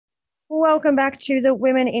Welcome back to the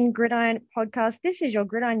Women in Gridiron podcast. This is your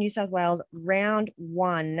Gridiron New South Wales round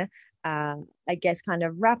one, kind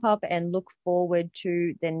of wrap up and look forward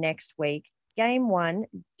to the next week. Game one,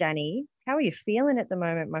 Danny, how are you feeling at the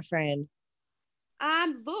moment, my friend?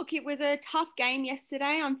 Look, it was a tough game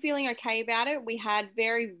yesterday. I'm feeling okay about it. We had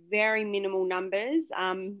very, very minimal numbers,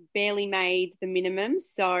 barely made the minimum.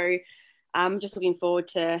 So I'm just looking forward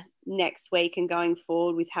to next week and going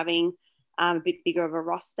forward with having a bit bigger of a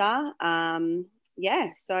roster.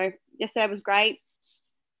 So yesterday was great.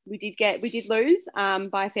 We did lose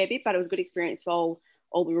by a fair bit, but it was a good experience for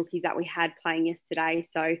all the rookies that we had playing yesterday.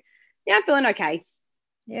 So yeah, I'm feeling okay.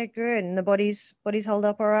 Yeah, good. And the bodies hold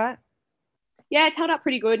up all right? Yeah, it's held up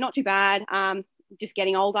pretty good, not too bad. Just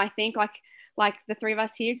getting old, I think. Like the three of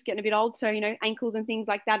us here, just getting a bit old. So ankles and things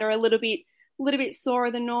like that are a little bit sorer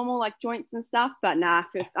than normal, like joints and stuff. But nah,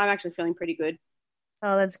 I'm actually feeling pretty good.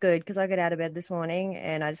 Oh, that's good because I got out of bed this morning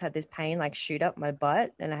and I just had this pain like shoot up my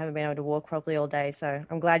butt and I haven't been able to walk properly all day. So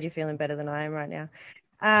I'm glad you're feeling better than I am right now.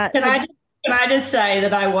 Can I just say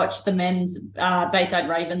that I watched the men's Bayside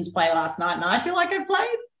Ravens play last night and I feel like I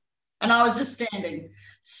played and I was just standing.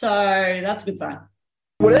 So that's a good sign.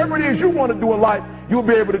 Whatever it is you want to do in life, you'll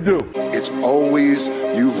be able to do. It's always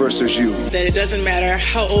you versus you. That it doesn't matter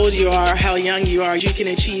how old you are, how young you are, you can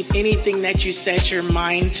achieve anything that you set your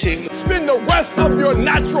mind to. Spend the rest of your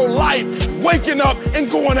natural life waking up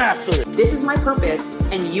and going after it. This is my purpose,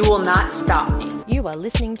 and you will not stop me. You are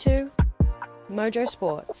listening to Mojo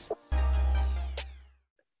Sports.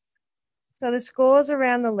 So the scores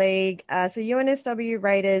around the league, UNSW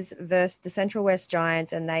Raiders versus the Central West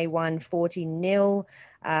Giants, and they won 40-0.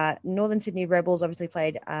 Northern Sydney Rebels obviously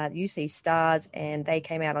played UC Stars, and they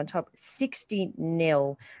came out on top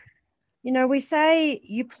 60-0. We say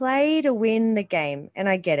you play to win the game, and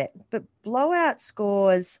I get it. But blowout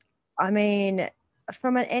scores, I mean,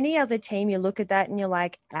 from any other team, you look at that and you're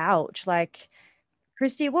like, ouch, like...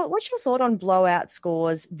 Christy, what's your thought on blowout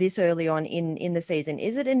scores this early on in the season?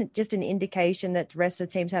 Is it just an indication that the rest of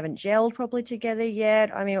the teams haven't gelled properly together yet?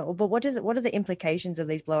 I mean, but what are the implications of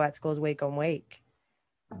these blowout scores week on week?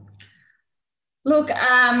 Look,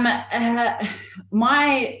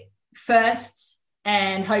 my first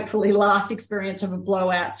and hopefully last experience of a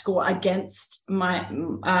blowout score against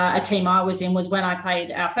a team I was in was when I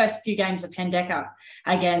played our first few games of Hendeka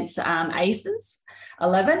against Aces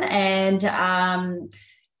 11, and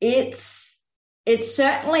it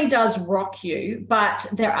certainly does rock you, but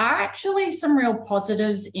there are actually some real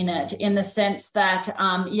positives in it, in the sense that,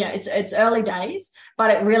 it's early days, but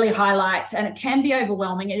it really highlights, and it can be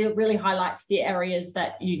overwhelming, it really highlights the areas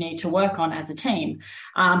that you need to work on as a team,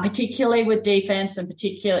 particularly with defense, and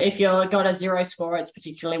particularly if you've got a zero score, it's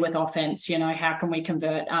particularly with offense, how can we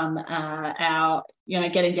convert our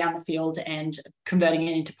getting down the field and converting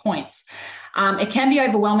it into points. It can be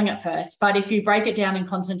overwhelming at first, but if you break it down and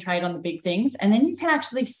concentrate on the big things, and then you can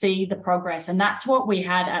actually see the progress. And that's what we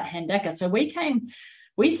had at Hendeka. So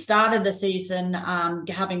we started the season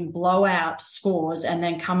having blowout scores and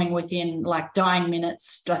then coming within like dying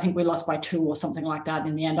minutes. I think we lost by 2 or something like that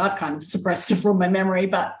in the end. I've kind of suppressed it from my memory,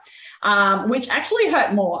 but which actually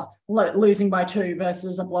hurt more, losing by 2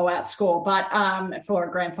 versus a blowout score, but for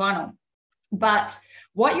a grand final. But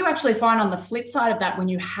what you actually find on the flip side of that, when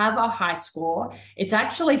you have a high score, it's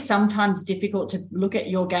actually sometimes difficult to look at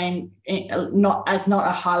your game not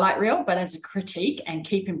a highlight reel, but as a critique and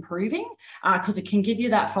keep improving, because it can give you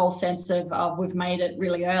that false sense of we've made it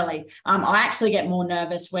really early. I actually get more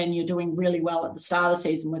nervous when you're doing really well at the start of the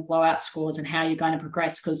season with blowout scores and how you're going to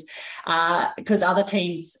progress, because other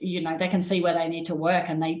teams, they can see where they need to work,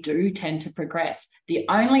 and they do tend to progress. The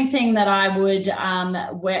only thing that I would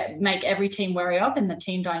make every team wary of in the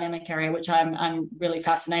team dynamic area, which I'm really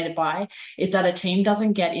fascinated by, is that a team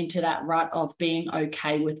doesn't get into that rut of being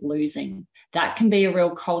okay with losing. That can be a real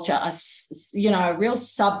culture, a real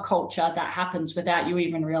subculture that happens without you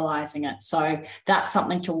even realizing it. So that's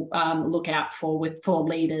something to look out for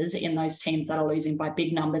leaders in those teams that are losing by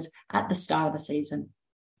big numbers at the start of the season.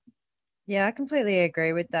 Yeah, I completely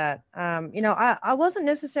agree with that. I wasn't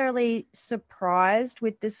necessarily surprised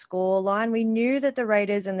with the score line. We knew that the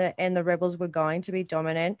Raiders and the Rebels were going to be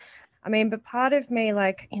dominant. I mean, but part of me,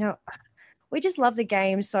 we just love the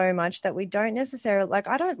game so much that we don't necessarily,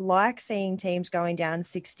 I don't like seeing teams going down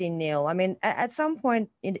 16-0. I mean, at some point,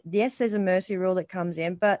 yes, there's a mercy rule that comes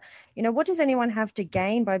in, but, what does anyone have to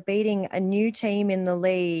gain by beating a new team in the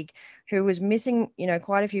league who was missing,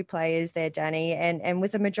 quite a few players there, Danny, and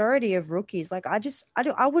with a majority of rookies?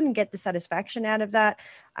 I wouldn't get the satisfaction out of that,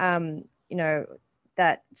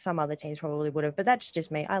 that some other teams probably would have, but that's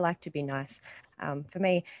just me. I like to be nice. For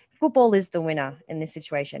me, football is the winner in this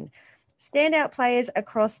situation. Standout players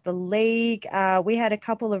across the league. We had a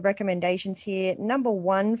couple of recommendations here. Number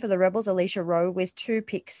 1 for the Rebels, Alicia Rowe with 2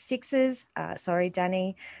 pick sixes. Sorry,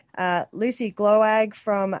 Danny. Lucy Gloag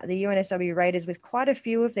from the UNSW Raiders with quite a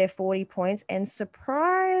few of their 40 points. And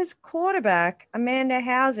surprise quarterback, Amanda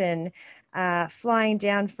Housen, flying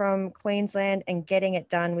down from Queensland and getting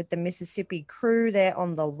it done with the Mississippi Crew there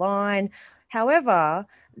on the line. However,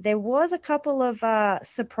 there was a couple of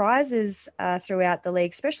surprises throughout the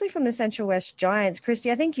league, especially from the Central West Giants.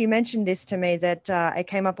 Christy, I think you mentioned this to me, that it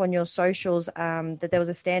came up on your socials, that there was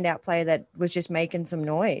a standout player that was just making some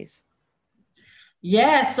noise.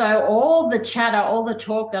 Yeah, so all the chatter, all the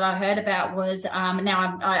talk that I heard about was,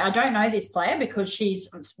 now I don't know this player because she's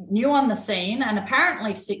new on the scene and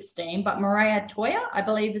apparently 16, but Maria Toya, I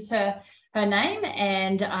believe is her name,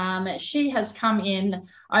 and she has come in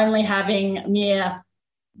only having mere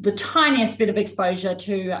the tiniest bit of exposure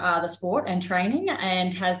to the sport and training,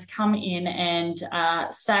 and has come in and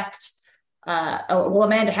sacked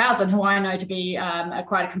Amanda Housen, who I know to be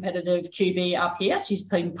quite a competitive QB up here. She's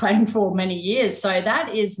been playing for many years, so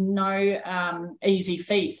that is no easy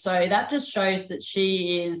feat. So that just shows that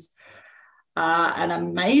she is an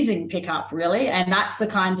amazing pickup, really, and that's the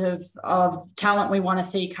kind of talent we want to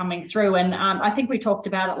see coming through. And I think we talked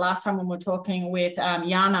about it last time when we were talking with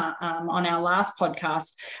Jana on our last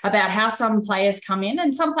podcast about how some players come in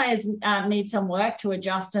and some players need some work to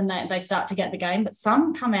adjust and they start to get the game, but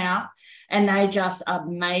some come out and they just are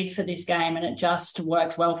made for this game and it just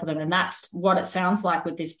works well for them. And that's what it sounds like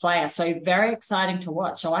with this player. So very exciting to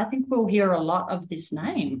watch. So I think we'll hear a lot of this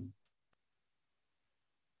name.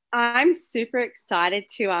 I'm super excited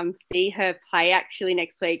to see her play actually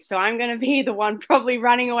next week. So I'm going to be the one probably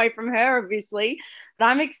running away from her, obviously. But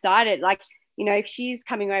I'm excited. Like, you know, if she's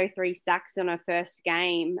coming away with 3 sacks on her first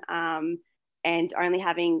game and only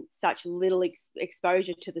having such little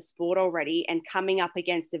exposure to the sport already and coming up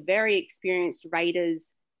against a very experienced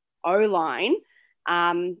Raiders O-line,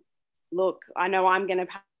 look, I know I'm going to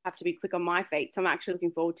have to be quick on my feet. So I'm actually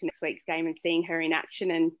looking forward to next week's game and seeing her in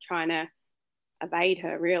action and trying to evade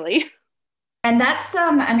her, really. And that's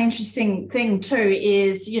an interesting thing too,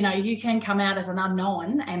 is, you know, you can come out as an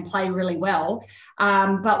unknown and play really well.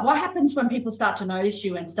 But what happens when people start to notice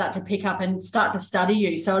you and start to pick up and start to study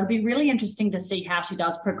you? So it'd be really interesting to see how she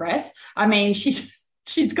does progress. I mean,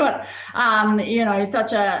 she's got, you know,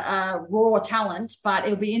 such a raw talent, but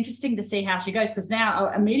it'll be interesting to see how she goes, because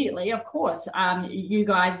now immediately, of course, you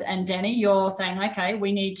guys and Danny, you're saying, okay,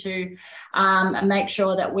 we need to make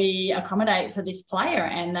sure that we accommodate for this player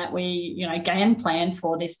and that we, you know, game plan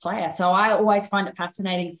for this player. So I always find it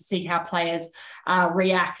fascinating to see how players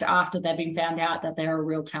react after they've been found out that they're a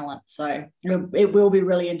real talent. So it will be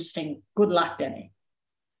really interesting. Good luck, Danny.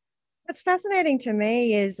 What's fascinating to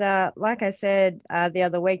me is, like I said the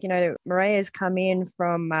other week, you know, Maria's come in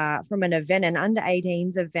from an event, an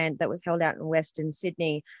under-18s event that was held out in Western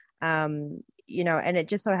Sydney, you know, and it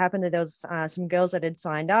just so happened that there was some girls that had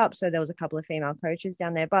signed up, so there was a couple of female coaches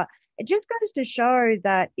down there. But it just goes to show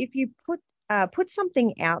that if you put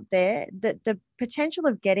something out there, that the potential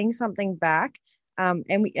of getting something back.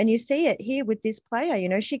 And you see it here with this player. You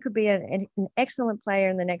know, she could be an excellent player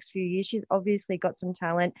in the next few years. She's obviously got some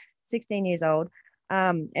talent, 16 years old,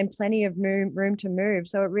 and plenty of room to move.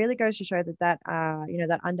 So it really goes to show that you know,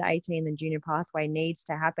 that under 18 and junior pathway needs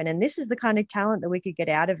to happen. And this is the kind of talent that we could get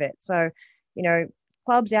out of it. So, you know,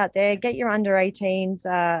 clubs out there, get your under 18s,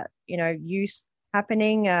 you know, youth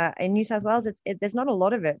happening in New South Wales. There's not a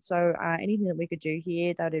lot of it. So anything that we could do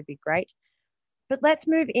here, that would be great. But let's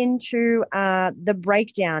move into the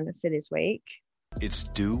breakdown for this week. It's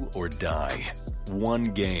do or die. One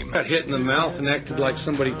game. Got hit in the mouth and acted like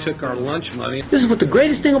somebody took our lunch money. This is what the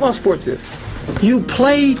greatest thing about sports is. You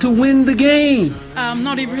play to win the game.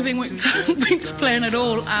 Not everything went to plan at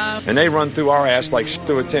all. And they run through our ass like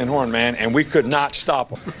through a tin horn, man, and we could not stop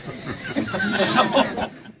them.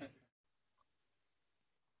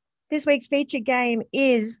 This week's featured game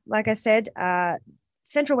is, like I said,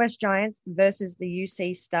 Central West Giants versus the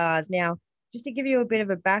UC Stars. Now, just to give you a bit of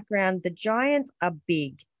a background, the Giants are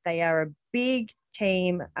big. They are a big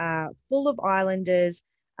team, full of Islanders,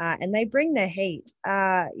 and they bring their heat.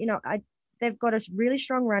 You know, they've got a really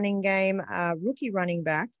strong running game, rookie running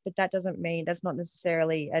back, but that's not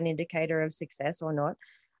necessarily an indicator of success or not.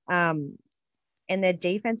 And their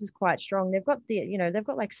defense is quite strong. They've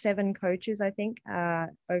got like 7 coaches, I think,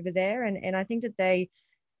 over there, and I think that they,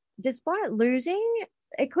 despite losing,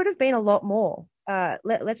 it could have been a lot more.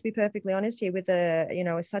 Let's be perfectly honest here, with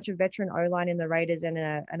such a veteran O-line in the Raiders and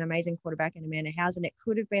an amazing quarterback in Amanda Housen, it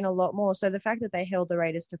could have been a lot more. So the fact that they held the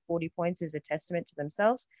Raiders to 40 points is a testament to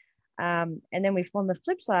themselves. And then on the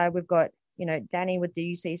flip side, we've got, Danny with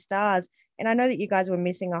the UC Stars. And I know that you guys were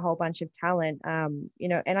missing a whole bunch of talent, and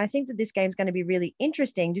I think that this game's going to be really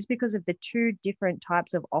interesting just because of the two different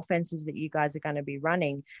types of offenses that you guys are going to be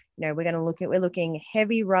running. We're looking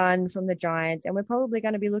heavy run from the Giants, and we're probably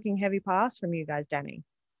going to be looking heavy pass from you guys, Danny.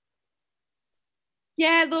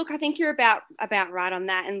 Yeah, look, I think you're about right on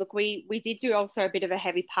that. And look, we did do also a bit of a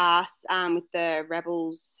heavy pass with the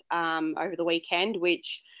Rebels over the weekend,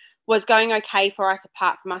 which was going okay for us,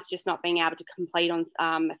 apart from us just not being able to complete on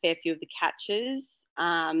a fair few of the catches,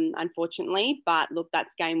 unfortunately. But look,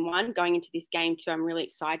 that's game one. Going into this game two, I'm really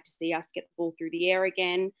excited to see us get the ball through the air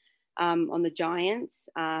again on the Giants.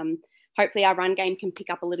 Hopefully our run game can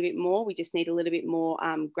pick up a little bit more. We just need a little bit more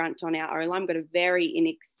grunt on our O-line. We've got a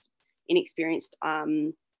very inexperienced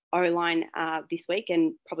O-line this week,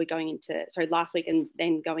 and probably last week and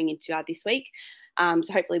then going into this week.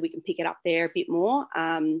 So hopefully we can pick it up there a bit more.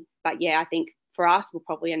 But yeah, I think for us, we'll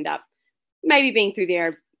probably end up maybe being through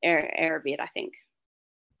the air a bit, I think.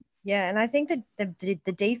 Yeah, and I think that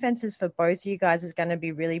the defenses for both you guys is going to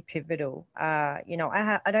be really pivotal. I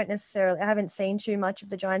haven't seen too much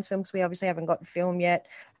of the Giants film because we obviously haven't got film yet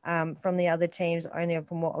from the other teams, only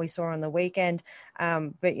from what we saw on the weekend.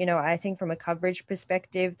 But I think from a coverage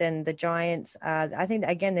perspective, then the Giants, I think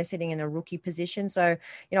again they're sitting in a rookie position. So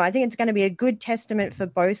I think it's going to be a good testament for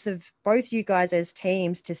both you guys as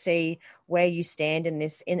teams to see where you stand in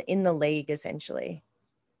this in the league essentially.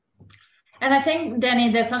 And I think,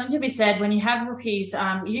 Danny, there's something to be said when you have rookies.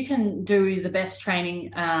 You can do the best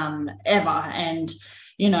training ever and,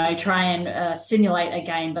 try and simulate a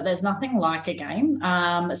game, but there's nothing like a game.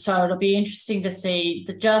 So it'll be interesting to see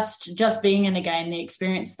just being in a game, the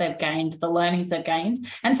experience they've gained, the learnings they've gained.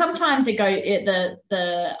 And sometimes the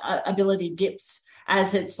ability dips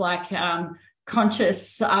as it's like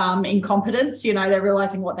conscious incompetence. They're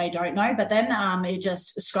realizing what they don't know, but then it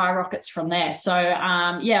just skyrockets from there. So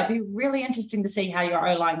it'd be really interesting to see how your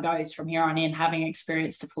O-line goes from here on in, having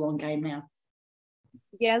experienced a full-on game now.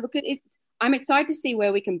 Yeah, look, I'm excited to see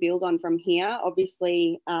where we can build on from here.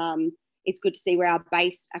 Obviously, it's good to see where our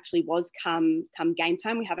base actually was come game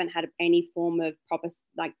time. We haven't had any form of proper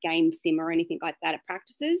game sim or anything like that at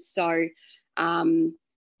practices. So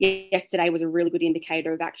yesterday was a really good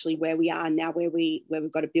indicator of actually where we are now, where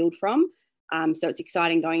we've got to build from. So it's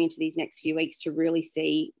exciting going into these next few weeks to really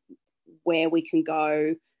see where we can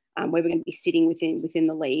go, where we're going to be sitting within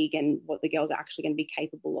the league, and what the girls are actually going to be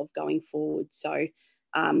capable of going forward. So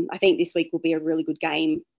I think this week will be a really good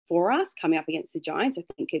game for us coming up against the Giants. I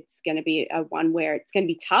think it's going to be a one where it's going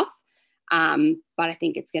to be tough, but I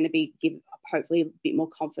think it's going to give hopefully a bit more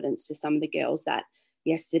confidence to some of the girls that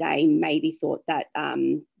yesterday maybe thought that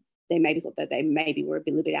they maybe were a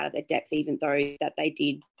little bit out of their depth, even though that they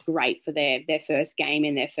did great for their first game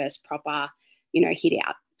and their first proper, hit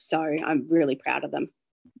out. So I'm really proud of them.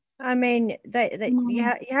 I mean, you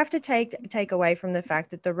have to take away from the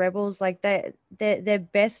fact that the Rebels, their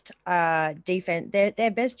best defense,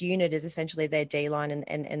 their best unit is essentially their D line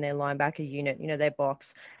and their linebacker unit. Their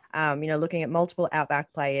box. Looking at multiple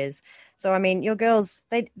outback players. So, I mean, your girls,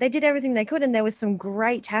 they did everything they could, and there was some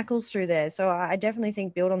great tackles through there. So I definitely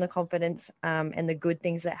think build on the confidence and the good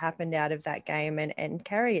things that happened out of that game and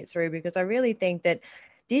carry it through, because I really think that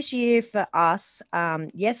this year for us,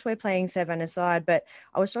 yes, we're playing 7-a-side, but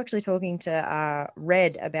I was actually talking to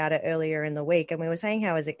Red about it earlier in the week, and we were saying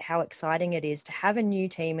how exciting it is to have a new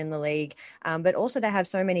team in the league, but also to have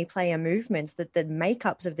so many player movements that the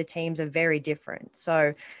makeups of the teams are very different.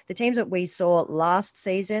 So the teams that we saw last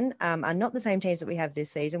season are not the same teams that we have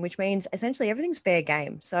this season, which means essentially everything's fair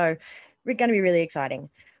game. So we're going to be really exciting.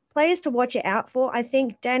 Players to watch it out for, I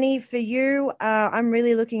think, Danny, for you, I'm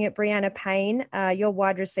really looking at Brianna Payne, your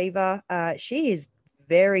wide receiver. She is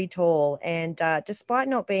very tall, and despite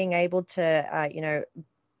not being able to,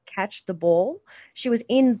 catch the ball, she was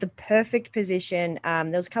in the perfect position.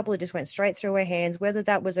 There was a couple that just went straight through her hands, whether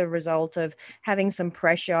that was a result of having some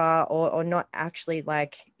pressure or not actually,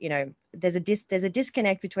 there's a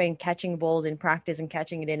disconnect between catching balls in practice and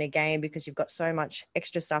catching it in a game, because you've got so much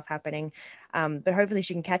extra stuff happening. But hopefully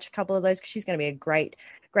she can catch a couple of those, because she's going to be a great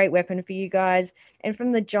weapon for you guys. And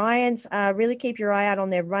from the Giants, really keep your eye out on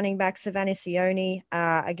their running back, Savannah Sione.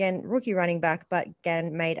 Again, rookie running back, but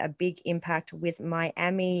again, made a big impact with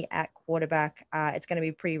Miami at quarterback. It's going to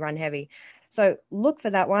be pretty run heavy. So look for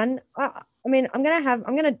that one. I mean, I'm going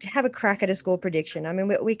to have a crack at a score prediction. I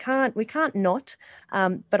mean, we can't not,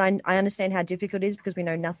 but I understand how difficult it is, because we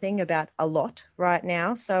know nothing about a lot right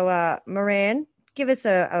now. So, Moran, give us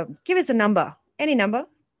a number, any number.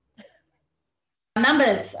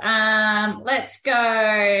 Numbers. Let's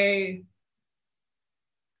go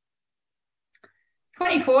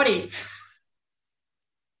 2040.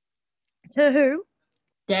 To who?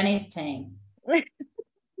 Danny's team.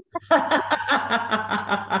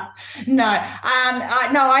 No,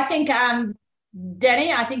 I think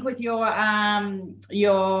Danny, I think with your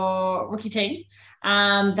rookie team,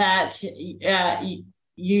 that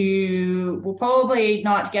you will probably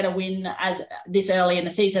not get a win as this early in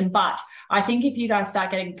the season, but I think if you guys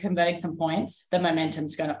start converting some points, the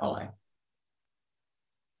momentum's going to follow.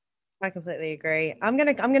 I completely agree. I'm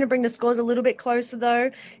gonna bring the scores a little bit closer though,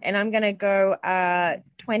 and I'm gonna go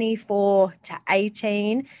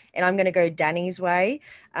 24-18, and I'm gonna go Danny's way,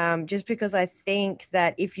 just because I think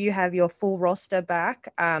that if you have your full roster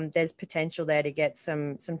back, there's potential there to get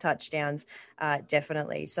some touchdowns,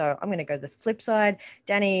 definitely. So I'm gonna go the flip side,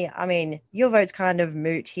 Danny. I mean, your vote's kind of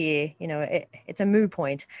moot here. You know, it's a moo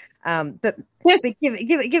point, but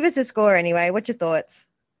give us a score anyway. What's your thoughts?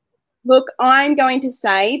 Look, I'm going to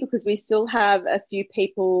say, because we still have a few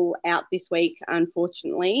people out this week,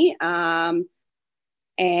 unfortunately, and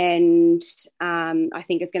I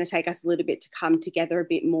think it's going to take us a little bit to come together a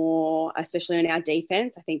bit more, especially on our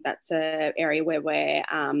defense. I think that's an area where we're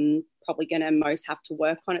probably going to most have to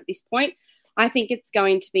work on at this point. I think it's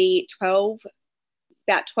going to be about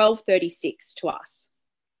 12:36 to us.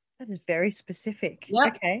 That is very specific.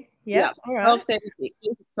 Yep. Okay. Yep. All right.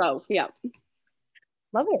 12:36. 12. Yep.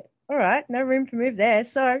 Love it. All right. No room to move there.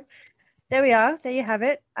 So there we are. There you have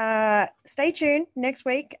it. Stay tuned next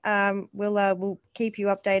week. We'll keep you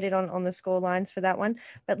updated on the score lines for that one.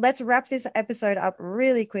 But let's wrap this episode up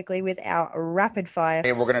really quickly with our rapid fire.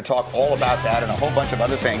 Hey, we're going to talk all about that and a whole bunch of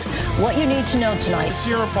other things. What you need to know tonight.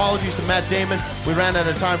 Sincere apologies to Matt Damon. We ran out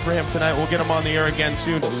of time for him tonight. We'll get him on the air again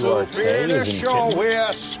soon. Oh,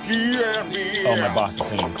 my boss is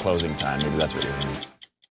singing Closing Time. Maybe that's what you're hearing.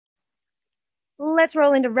 Let's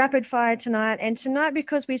roll into rapid fire tonight. And tonight,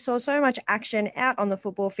 because we saw so much action out on the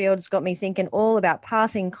football field, it's got me thinking all about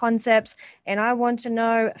passing concepts. And I want to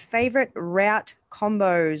know favorite route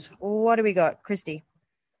combos. What do we got, Christy?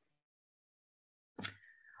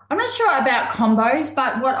 I'm not sure about combos,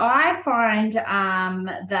 but what I find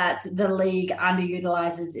that the league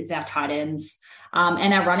underutilizes is our tight ends.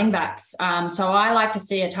 And our running backs. So I like to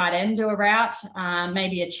see a tight end do a route,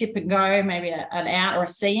 maybe a chip and go, maybe an out or a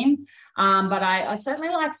seam. But I certainly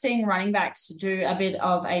like seeing running backs do a bit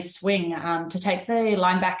of a swing to take the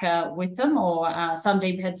linebacker with them or some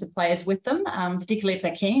defensive players with them, particularly if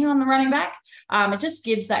they're keen on the running back. It just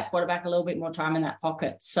gives that quarterback a little bit more time in that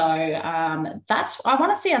pocket. So I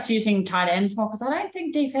want to see us using tight ends more because I don't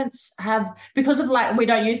think defense because of we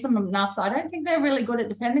don't use them enough. So I don't think they're really good at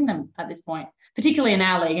defending them at this point, particularly in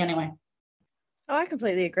our league anyway. Oh, I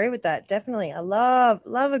completely agree with that. Definitely. I love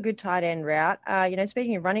a good tight end route.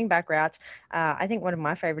 Speaking of running back routes, I think one of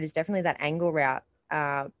my favorite is definitely that angle route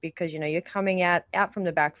because, you're coming out from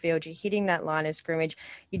the backfield, you're hitting that line of scrimmage,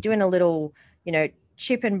 you're doing a little,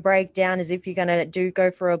 chip and break down as if you're going to go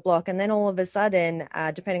for a block. And then all of a sudden,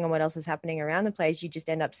 depending on what else is happening around the place, you just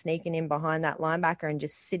end up sneaking in behind that linebacker and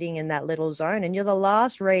just sitting in that little zone. And you're the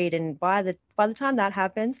last read. And by the time that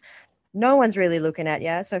happens, no one's really looking at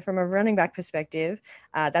you. So from a running back perspective,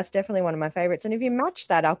 that's definitely one of my favorites. And if you match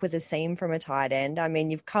that up with a seam from a tight end, I mean,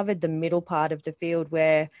 you've covered the middle part of the field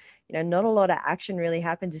where, not a lot of action really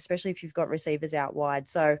happens, especially if you've got receivers out wide.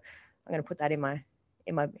 So I'm going to put that in my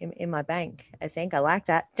bank. I think I like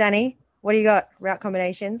that. Danny, what do you got? Route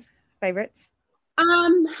combinations, favorites?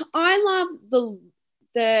 I love the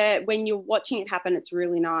when you're watching it happen, it's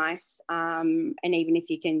really nice. And even if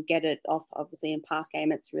you can get it off, obviously in pass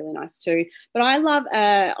game, it's really nice too. But I love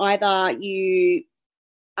either you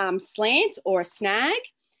slant or a snag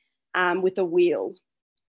with a wheel.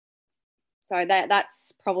 So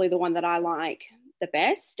that's probably the one that I like the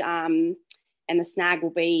best. And the snag will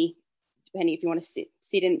be, depending if you want to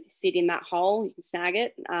sit in that hole, you can snag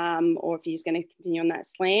it. Or if you're just going to continue on that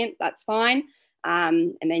slant, that's fine.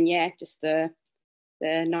 And then just the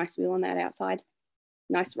nice wheel on that outside.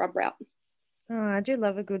 Nice rub route. Oh, I do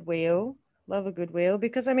love a good wheel.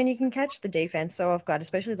 Because, I mean, you can catch the defense so off guard,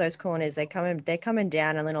 especially those corners. They're coming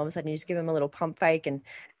down, and then all of a sudden you just give them a little pump fake and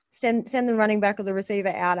send the running back or the receiver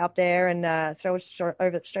out up there and throw it straight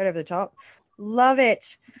over the top. Love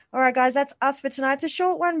it. All right, guys, that's us for tonight. It's a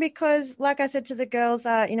short one because, like I said to the girls,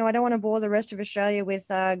 I don't want to bore the rest of Australia with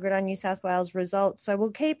GRIDIRON New South Wales results. So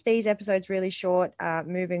we'll keep these episodes really short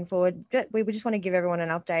moving forward. We just want to give everyone an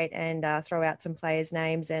update and throw out some players'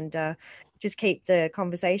 names and just keep the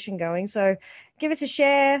conversation going. So give us a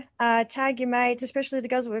share, tag your mates, especially the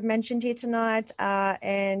girls that we've mentioned here tonight.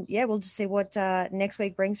 And we'll just see what next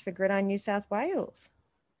week brings for GRIDIRON New South Wales.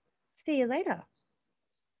 See you later.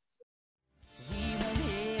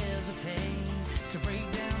 To break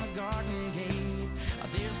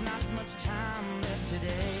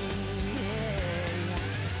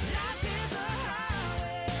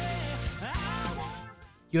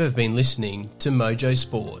You have been listening to Mojo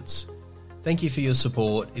Sports. Thank you for your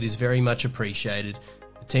support. It is very much appreciated.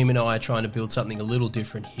 The team and I are trying to build something a little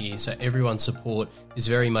different here, so everyone's support is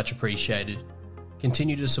very much appreciated.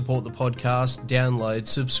 Continue to support the podcast, download,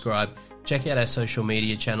 subscribe, check out our social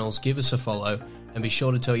media channels, give us a follow, and be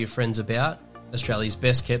sure to tell your friends about Australia's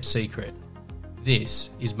best kept secret. This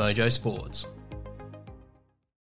is Mojo Sports.